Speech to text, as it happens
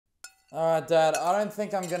Alright, Dad, I don't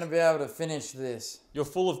think I'm gonna be able to finish this. You're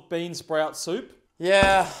full of bean sprout soup?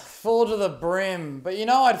 Yeah, full to the brim. But you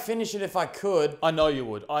know I'd finish it if I could. I know you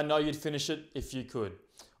would. I know you'd finish it if you could.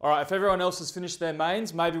 Alright, if everyone else has finished their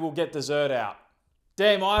mains, maybe we'll get dessert out.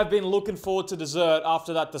 Damn, I've been looking forward to dessert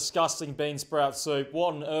after that disgusting bean sprout soup.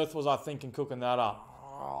 What on earth was I thinking cooking that up?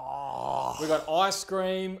 We got ice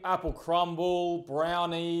cream, apple crumble,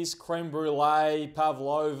 brownies, creme brulee,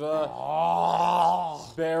 pavlova,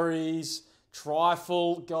 berries,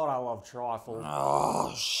 trifle. God, I love trifle.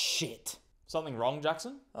 Oh, shit. Something wrong,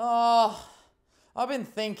 Jackson? Oh, I've been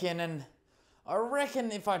thinking and I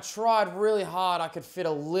reckon if I tried really hard, I could fit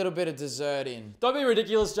a little bit of dessert in. Don't be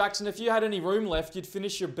ridiculous, Jackson. If you had any room left, you'd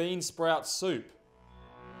finish your bean sprout soup.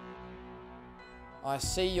 I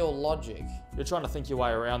see your logic. You're trying to think your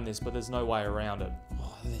way around this, but there's no way around it.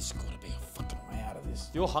 Oh, there's gotta be a fucking way out of this.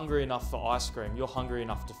 If you're hungry enough for ice cream, you're hungry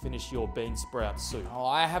enough to finish your bean sprout soup. Oh,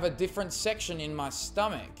 I have a different section in my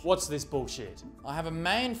stomach. What's this bullshit? I have a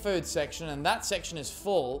main food section and that section is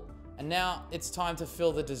full, and now it's time to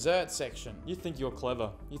fill the dessert section. You think you're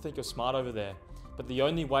clever. You think you're smart over there. But the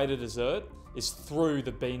only way to dessert is through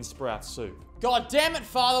the bean sprout soup. God damn it,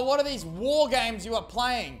 Father, what are these war games you are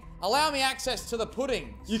playing? Allow me access to the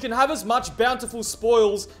pudding. You can have as much bountiful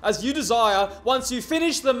spoils as you desire once you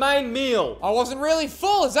finish the main meal. I wasn't really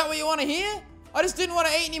full, is that what you want to hear? I just didn't want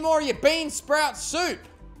to eat any more of your bean sprout soup.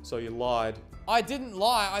 So you lied. I didn't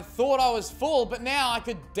lie, I thought I was full, but now I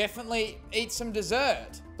could definitely eat some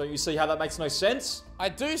dessert. Don't you see how that makes no sense? I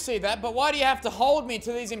do see that, but why do you have to hold me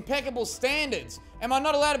to these impeccable standards? Am I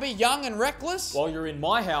not allowed to be young and reckless? While you're in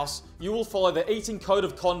my house, you will follow the eating code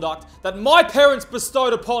of conduct that my parents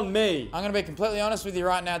bestowed upon me. I'm gonna be completely honest with you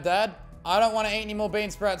right now, Dad. I don't want to eat any more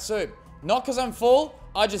bean sprout soup. Not because I'm full,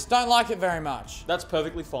 I just don't like it very much. That's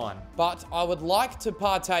perfectly fine. But I would like to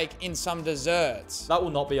partake in some desserts. That will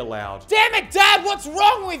not be allowed. Damn it, Dad! What's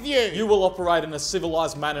wrong with you? You will operate in a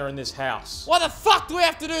civilized manner in this house. Why the fuck do we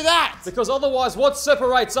have to do that? Because otherwise, what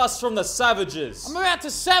separates us from the savages? I'm about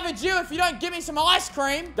to savage you if you don't give me some ice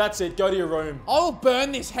cream. That's it. Go to your room. I'll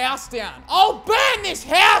burn this house down. I'll burn this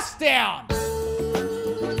house down!